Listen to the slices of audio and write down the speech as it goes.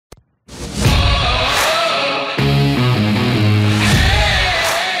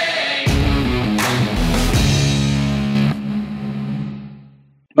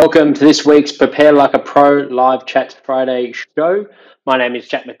Welcome to this week's Prepare Like a Pro Live Chats Friday show. My name is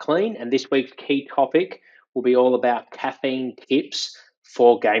Jack McLean, and this week's key topic will be all about caffeine tips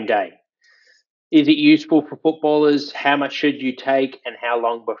for game day. Is it useful for footballers? How much should you take, and how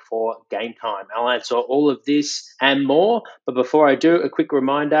long before game time? I'll answer all of this and more, but before I do, a quick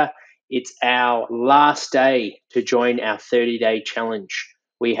reminder, it's our last day to join our 30-day challenge.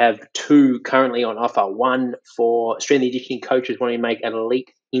 We have two currently on offer. One for strength and conditioning coaches wanting to make an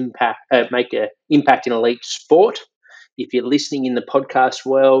make an impact in elite sport. If you're listening in the podcast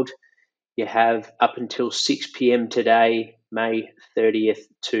world, you have up until 6 p.m. today, May 30th,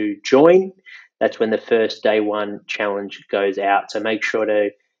 to join. That's when the first day one challenge goes out. So make sure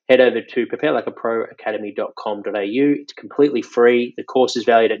to head over to preparelikeaproacademy.com.au. It's completely free. The course is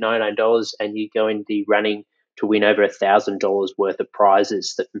valued at $99, and you go in the running to win over $1,000 worth of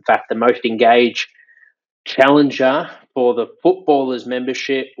prizes. In fact, the most engaged challenger for the footballers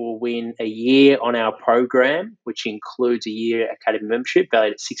membership will win a year on our program, which includes a year academy membership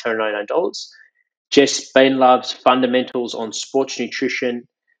valued at $699. Jess Benlove's Fundamentals on Sports Nutrition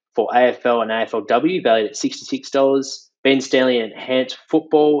for AFL and AFLW valued at $66. Ben Stanley Enhanced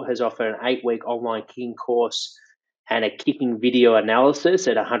Football has offered an 8-week online kicking course and a kicking video analysis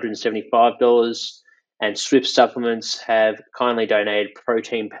at $175. And Swift Supplements have kindly donated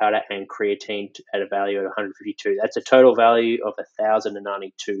protein powder and creatine at a value of $152. That's a total value of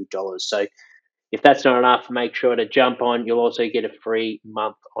 $1,092. So if that's not enough, make sure to jump on. You'll also get a free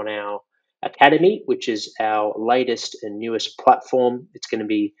month on our Academy, which is our latest and newest platform. It's going to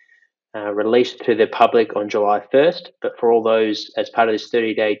be released to the public on July 1st. But for all those, as part of this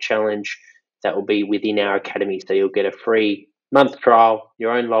 30-day challenge, that will be within our Academy. So you'll get a free month trial,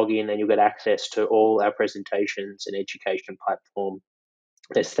 your own login, and you'll get access to all our presentations and education platform.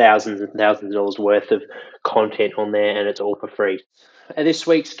 There's thousands and thousands of dollars worth of content on there, and it's all for free. And this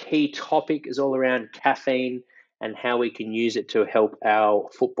week's key topic is all around caffeine and how we can use it to help our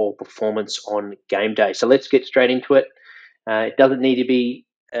football performance on game day. So let's get straight into it. It doesn't need to be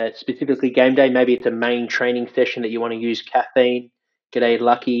specifically game day. Maybe it's a main training session that you want to use caffeine. G'day,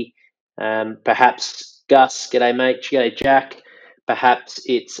 Lucky. Perhaps Gus. G'day, mate. G'day, Jack. Perhaps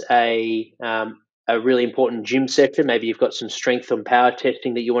it's a really important gym session. Maybe you've got some strength and power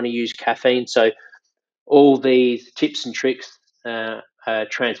testing that you want to use caffeine. So all these tips and tricks are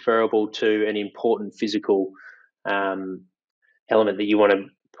transferable to an important physical element that you want to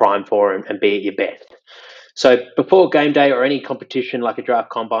prime for and be at your best. So before game day or any competition like a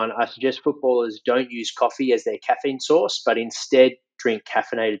draft combine, I suggest footballers don't use coffee as their caffeine source, but instead drink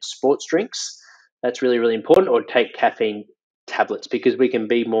caffeinated sports drinks. That's really, really important, or take caffeine tablets, because we can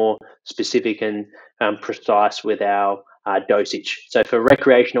be more specific and precise with our dosage. So for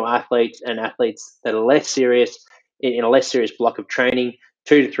recreational athletes and athletes that are less serious, in a less serious block of training,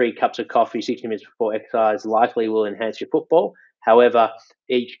 2 to 3 cups of coffee 60 minutes before exercise likely will enhance your football. However,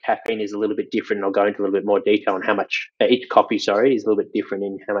 each caffeine is a little bit different. I'll go into a little bit more detail on how much each coffee, is a little bit different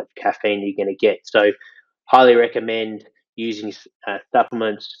in how much caffeine you're going to get. So highly recommend using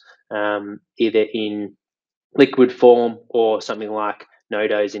supplements either in liquid form or something like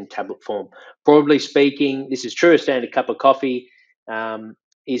No-Dose in tablet form. Broadly speaking, this is true. A standard cup of coffee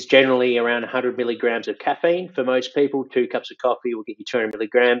is generally around 100 milligrams of caffeine. For most people, 2 cups of coffee will get you 200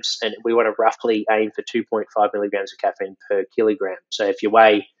 milligrams, and we want to roughly aim for 2.5 milligrams of caffeine per kilogram. So if you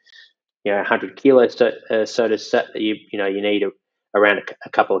weigh 100 kilos, you need around a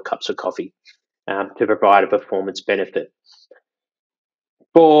couple of cups of coffee to provide a performance benefit.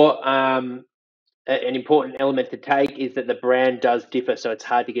 For an important element to take is that the brand does differ, so it's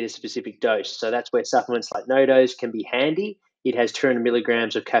hard to get a specific dose. So that's where supplements like No-Dose can be handy. It has 200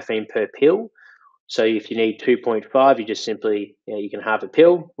 milligrams of caffeine per pill. So if you need 2.5, you just simply, you can have a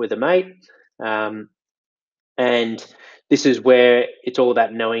pill with a mate. And this is where it's all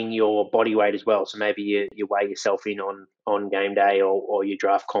about knowing your body weight as well. So maybe you weigh yourself in on game day or your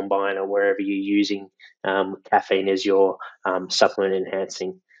draft combine or wherever you're using caffeine as your supplement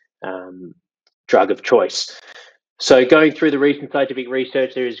enhancing drug of choice. So going through the recent scientific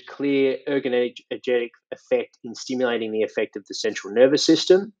research, there is clear ergonergic effect in stimulating the effect of the central nervous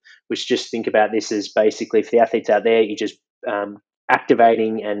system, which, just think about this as basically, for the athletes out there, you're just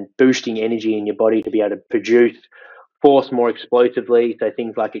activating and boosting energy in your body to be able to produce force more explosively. So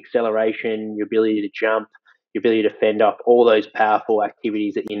things like acceleration, your ability to jump, your ability to fend off, all those powerful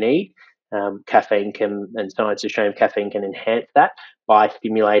activities that you need. Caffeine can, and science has shown caffeine can enhance that by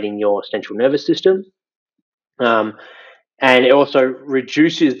stimulating your central nervous system. And it also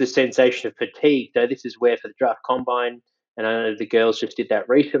reduces the sensation of fatigue. So this is where, for the draft combine, and I know the girls just did that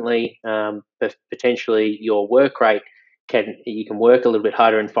recently, but potentially your work rate you can work a little bit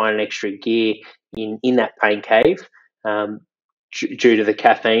harder and find an extra gear in that pain cave, due to the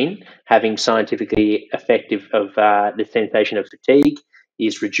caffeine having scientifically effective of the sensation of fatigue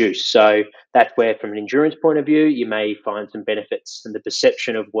is reduced. So that's where, from an endurance point of view, you may find some benefits, and the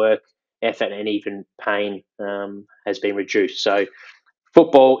perception of work, effort, and even pain has been reduced. So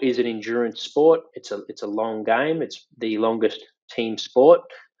football is an endurance sport. It's a long game. It's the longest team sport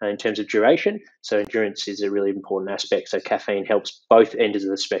in terms of duration. So endurance is a really important aspect. So caffeine helps both ends of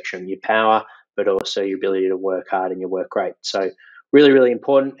the spectrum: your power, but also your ability to work hard and your work rate. So really, really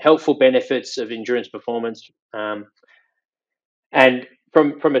important. Helpful benefits of endurance performance. And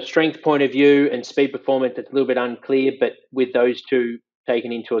from a strength point of view and speed performance, it's a little bit unclear, but with those two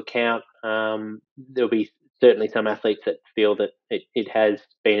taken into account, there'll be certainly some athletes that feel that it has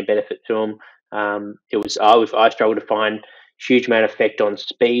been a benefit to them. I struggled to find huge amount of effect on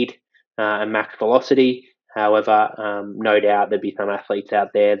speed and max velocity. However, no doubt there'd be some athletes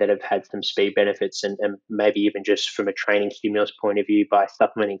out there that have had some speed benefits, and maybe even just from a training stimulus point of view by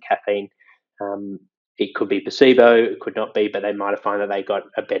supplementing caffeine. It could be placebo, it could not be, but they might have found that they got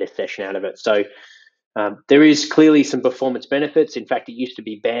a better session out of it. So there is clearly some performance benefits. In fact, it used to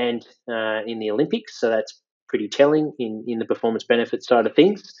be banned in the Olympics, so that's pretty telling in the performance benefit side of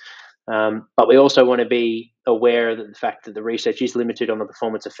things. But we also want to be aware of the fact that the research is limited on the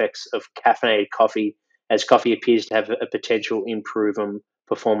performance effects of caffeinated coffee, as coffee appears to have a potential improve on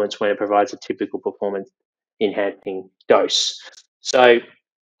performance when it provides a typical performance enhancing dose. So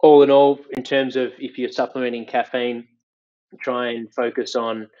all in all, in terms of if you're supplementing caffeine, try and focus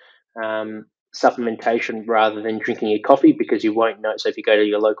on supplementation rather than drinking your coffee, because you won't know. So if you go to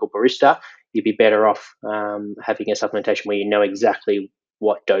your local barista, you'd be better off having a supplementation where you know exactly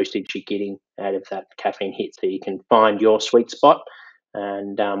what dosage you're getting out of that caffeine hit, so you can find your sweet spot.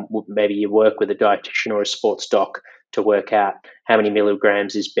 And maybe you work with a dietitian or a sports doc to work out how many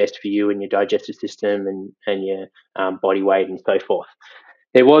milligrams is best for you and your digestive system and your body weight and so forth.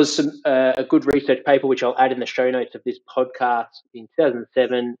 There was a good research paper, which I'll add in the show notes of this podcast, in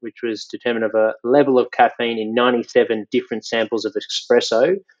 2007, which was determined of a level of caffeine in 97 different samples of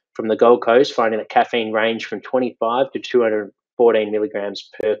espresso from the Gold Coast, finding that caffeine ranged from 25 to 214 milligrams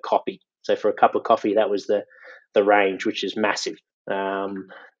per coffee. So for a cup of coffee, that was the range, which is massive.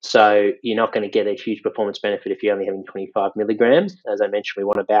 So you're not going to get a huge performance benefit if you're only having 25 milligrams. As I mentioned, we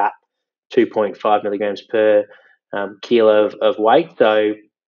want about 2.5 milligrams per kilo of weight. So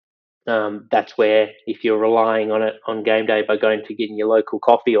that's where, if you're relying on it on game day by going to getting your local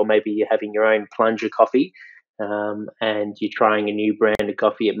coffee, or maybe you're having your own plunger coffee and you're trying a new brand of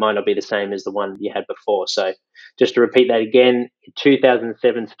coffee, it might not be the same as the one you had before. So just to repeat that again, in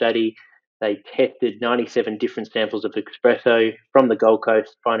 2007 study, they tested 97 different samples of espresso from the Gold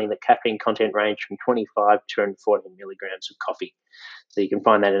Coast, finding that caffeine content ranged from 25 to 214 milligrams of coffee. So you can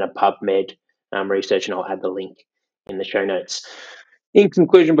find that in a PubMed research, and I'll add the link in the show notes. In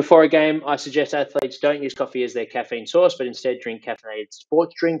conclusion, before a game, I suggest athletes don't use coffee as their caffeine source, but instead drink caffeinated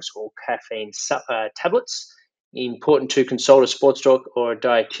sports drinks or caffeine tablets. Important to consult a sports doc or a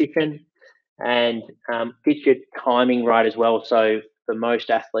dietitian, and get your timing right as well. So for most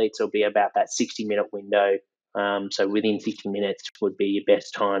athletes, it'll be about that 60-minute window. So within 60 minutes would be your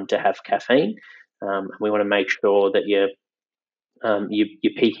best time to have caffeine. We want to make sure that you're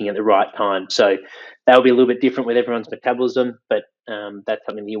peaking at the right time. So that'll be a little bit different with everyone's metabolism, but that's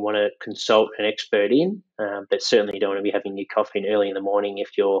something that you want to consult an expert in. But certainly you don't want to be having your coffee early in the morning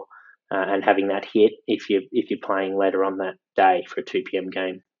if you're and having that hit if you're playing later on that day for a 2 p.m.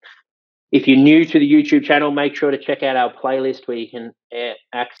 game. If you're new to the YouTube channel, make sure to check out our playlist where you can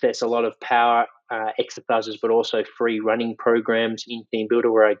access a lot of power exercises, but also free running programs in Team Builder,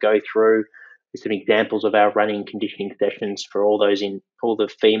 where I go through some examples of our running conditioning sessions for all the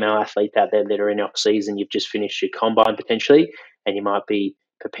female athletes out there that are in off season. You've just finished your combine potentially, and you might be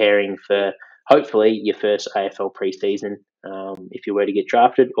preparing for hopefully your first AFL preseason if you were to get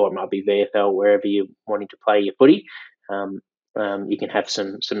drafted, or it might be VFL, wherever you're wanting to play your footy. You can have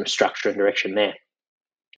some structure and direction there.